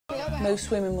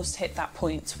Most women must hit that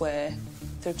point where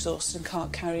they're exhausted and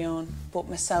can't carry on. But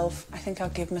myself, I think I'll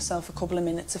give myself a couple of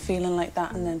minutes of feeling like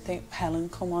that and then think, Helen,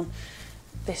 come on,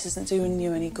 this isn't doing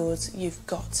you any good. You've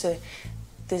got to...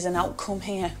 There's an outcome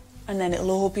here, and then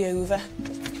it'll all be over.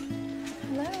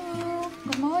 Hello.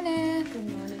 Good morning. Good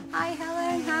morning. Hi,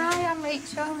 Helen. Hi, I'm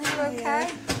Rachel. Are you okay?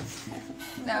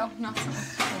 No, not so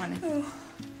much. Good morning. Oh.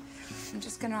 I'm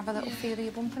just going to have a little feel of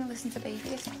your bump and listen to baby,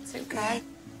 if that's okay.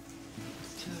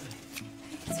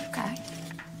 It's okay.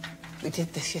 We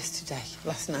did this yesterday,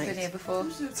 last night. Been here before.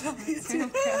 I'm so tired. It's okay,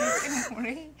 don't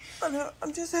worry. I know,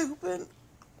 I'm just hoping,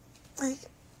 like,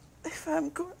 if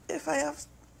I have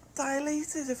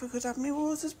dilated, if I could have my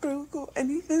waters broke or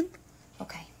anything.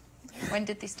 Okay. When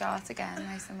did they start again,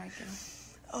 nice and regular?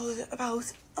 Oh,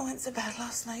 I went to bed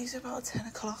last night about 10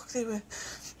 o'clock. They were,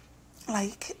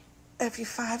 like, every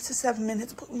 5 to 7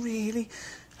 minutes, but really,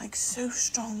 like, so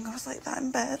strong. I was like that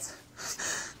in bed.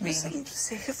 Really? I'm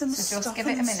sick of them so just give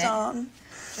it a minute.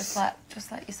 Just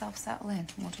let yourself settle in,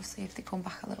 and we'll just see if they come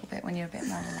back a little bit when you're a bit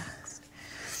more relaxed.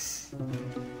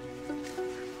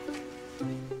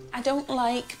 I don't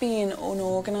like being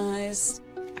unorganised.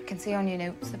 I can see on your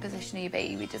notes the position of your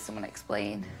baby. Did someone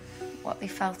explain what they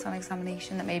felt on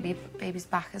examination, that maybe baby's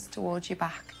back is towards your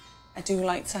back? I do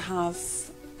like to have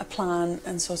a plan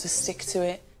and sort of stick to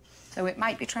it. So it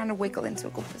might be trying to wiggle into a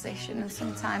good position, and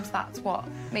sometimes that's what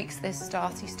makes this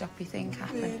starty-stoppy thing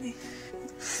happen. Really?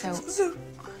 So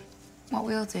what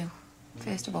we'll do,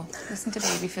 first of all, listen to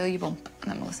baby, feel your bump,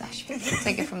 and then we'll assess you.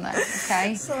 Take it from there,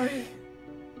 OK? Sorry.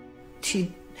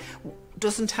 She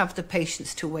doesn't have the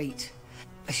patience to wait.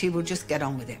 She will just get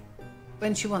on with it.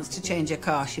 When she wants to change her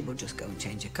car, she will just go and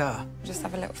change her car. Just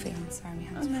have a little feeling. Sorry, my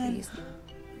hands are freezing.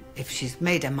 If she's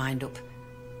made her mind up,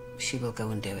 she will go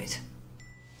and do it.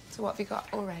 So what have you got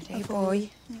already? A boy?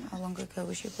 Yeah. How long ago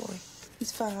was your boy?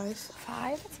 He's 5.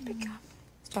 5? That's a big gap.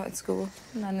 Started school,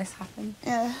 and then this happened.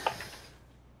 Yeah.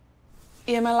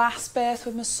 Yeah, my last birth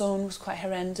with my son was quite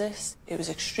horrendous. It was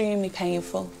extremely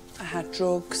painful. I had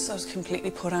drugs, I was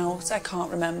completely put out. I can't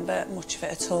remember much of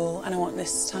it at all, and I want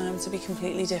this time to be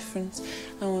completely different.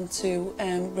 I want to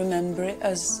remember it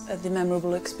as the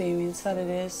memorable experience that it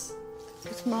is.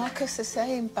 It's Marcus the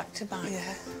same, back to back.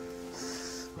 Yeah.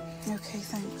 OK,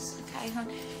 thanks. OK, hon.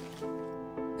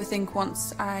 I think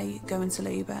once I go into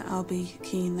labour, I'll be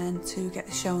keen then to get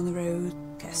the show on the road,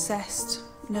 get assessed,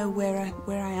 know where I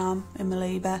am in my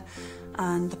labour,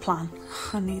 and the plan.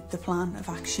 I need the plan of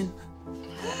action.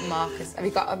 Marcus. Have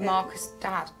you got a Marcus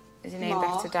dad? Is your name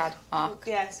back to Dad? Mark?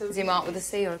 Yeah, so... Is he marked with a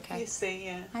C or a K? C,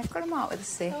 yeah. I've got a mark with a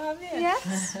C. Oh, have you?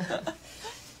 Yes.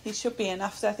 He should be in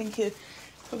after. I think he'll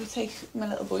probably take my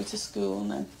little boy to school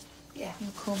and then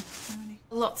he'll come.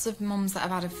 Lots of mums that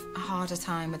have had a harder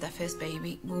time with their first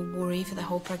baby will worry for their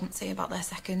whole pregnancy about their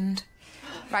second.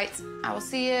 Right, I will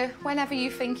see you whenever you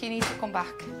think you need to come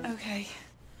back. OK.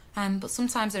 But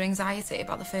sometimes her anxiety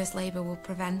about the first labour will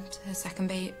prevent her second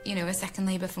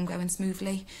labour from going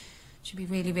smoothly. She'll be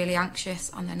really, really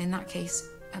anxious, and then in that case,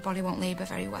 her body won't labour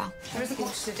very well. There isn't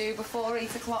much to do before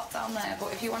 8 o'clock down there,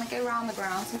 but if you want to go round the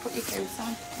grounds and put your coat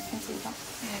on, you can do that.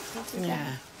 Yeah, coat as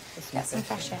well. Get some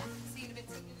fresh air.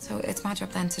 So it's my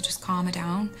job then to just calm her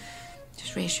down,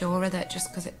 just reassure her that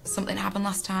just because something happened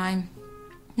last time,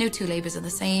 no 2 labours are the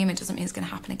same, it doesn't mean it's going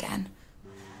to happen again.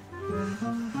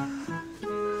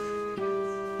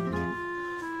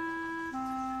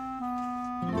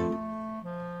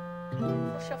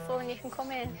 Shuffle and you can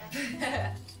come in.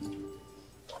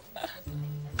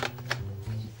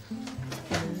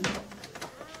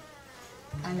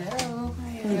 I know.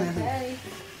 Are you okay?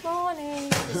 Morning.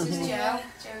 This is Jo.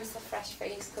 Jo's the fresh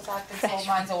face, because I've been told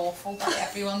mine's awful by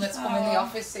everyone that's come in the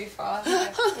office so far.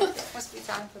 It must be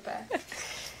time for bed.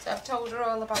 So I've told her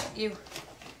all about you.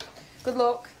 Good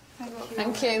luck.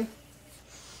 Thank you.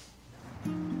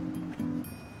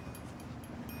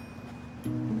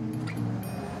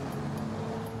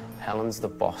 Helen's the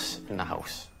boss in the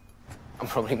house. I'm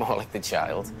probably more like the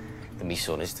child than my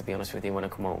son is, to be honest with you, when I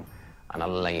come home. And I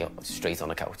lay straight on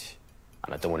the couch,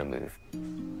 and I don't want to move.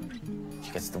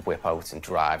 She gets the whip out and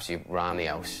drives you around the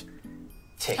house,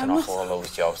 ticking off all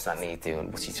those jobs that need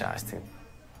doing, but she tries to.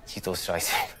 She does try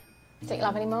to. Think you'll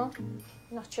have any more?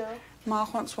 Not sure.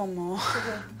 Mark wants one more.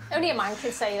 Only a man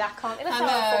can say that, can't he? Let's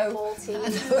have a football team.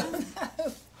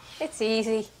 It's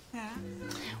easy. Yeah.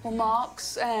 Well,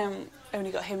 Mark's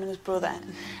only got him and his brother,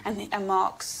 and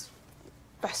Mark's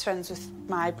best friends with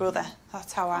my brother.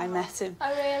 That's how I met him.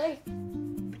 Oh, really?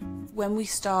 When we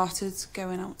started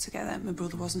going out together, my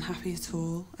brother wasn't happy at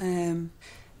all.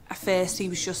 At first, he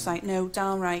was just like, no,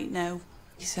 downright no.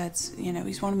 He said, you know,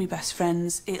 he's one of my best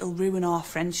friends. It'll ruin our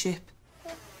friendship.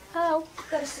 Hello.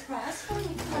 Got a surprise for you.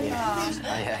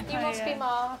 Hiya. You must be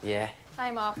Mark. Yeah. Hi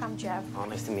Mark, I'm Jo. Oh,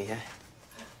 nice to meet you.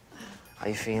 How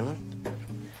you feeling?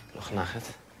 Look knackered.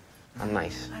 And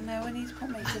nice. I know I need to put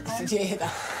makeup on. Did you hear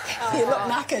that? You look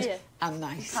knackered Yeah. and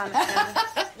nice.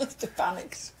 Panicking. The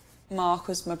panics. Mark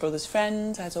was my brother's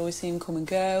friend. I'd always see him come and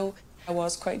go. I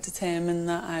was quite determined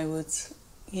that I would,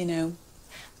 you know,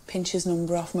 pinch his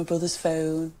number off my brother's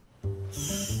phone.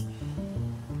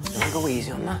 Don't go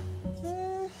easy on that.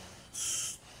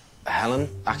 Helen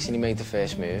actually made the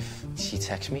first move. She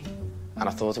texted me, and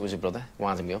I thought it was her brother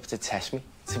winding me up to test me,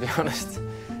 to be honest.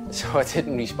 So I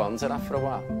didn't respond to that for a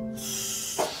while.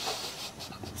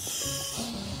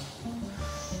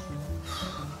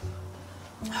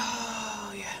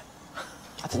 Oh, yeah.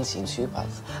 I didn't seem too bad.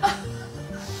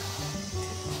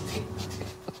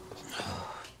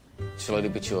 Slowly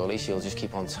but surely, she'll just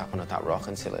keep on tapping at that rock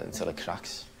until it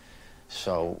cracks.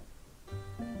 So,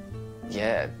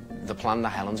 yeah, the plan that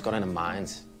Helen's got in her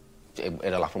mind,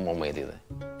 it'll happen one way or the other.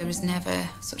 There is never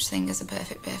such thing as a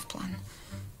perfect birth plan.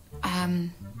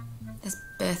 There's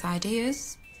birth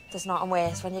ideas. There's nothing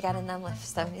worse when you get in them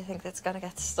lifts, don't you? Think it's going to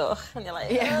get stuck and you're like...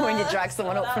 Yeah, when you drag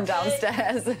someone up from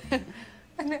downstairs.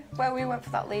 And when we went for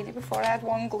that lady before, I had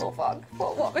one glove on.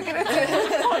 What are we going to do?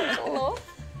 One glove?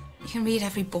 You can read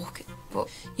every book, but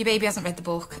your baby hasn't read the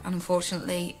book, and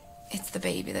unfortunately, it's the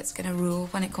baby that's going to rule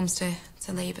when it comes to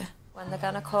labour. When they're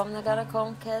going to come,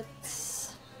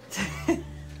 kids.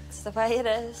 It's the way it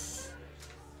is.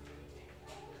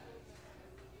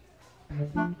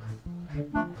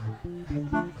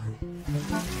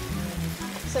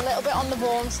 It's a little bit on the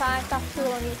warm side, that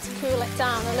pool. I need to cool it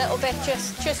down a little bit,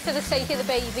 just for the sake of the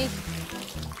baby.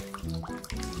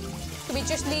 Can we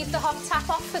just leave the hot tap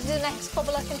off for the next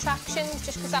couple of contractions,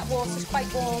 just because that water's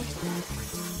quite warm?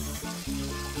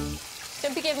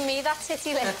 Don't be giving me that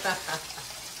titty lip.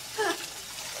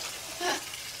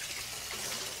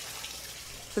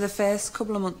 For the first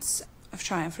couple of months of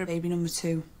trying for baby number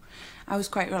 2, I was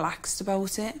quite relaxed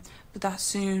about it, but that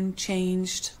soon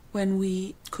changed when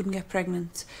we couldn't get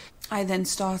pregnant. I then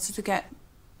started to get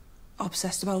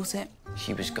obsessed about it.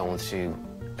 She was going through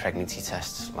pregnancy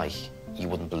tests like you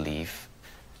wouldn't believe.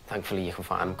 Thankfully, you can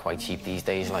find them quite cheap these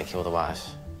days, like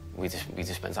otherwise we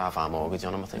just spent half our mortgage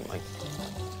on them, I think. Like.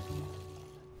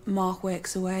 Mark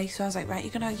works away, so I was like, right,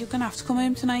 you're gonna have to come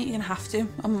home tonight. You're gonna have to.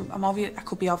 I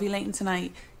could be ovulating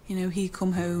tonight. You know, he'd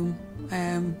come home,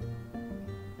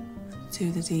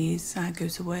 do the D's, I'd go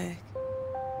to work.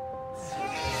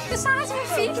 The size of her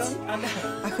feet.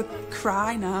 I could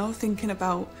cry now thinking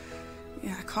about,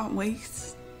 yeah, I can't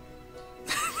wait.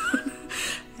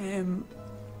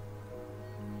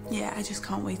 Yeah, I just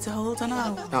can't wait to hold her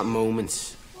now. That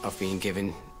moment of being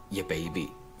given your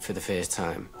baby for the first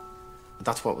time,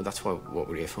 that's what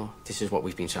we're here for. This is what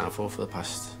we've been trying for the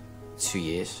past 2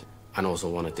 years. And all I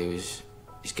want to do is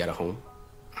get her home,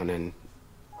 and then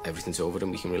everything's over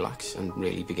and we can relax and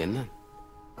really begin then.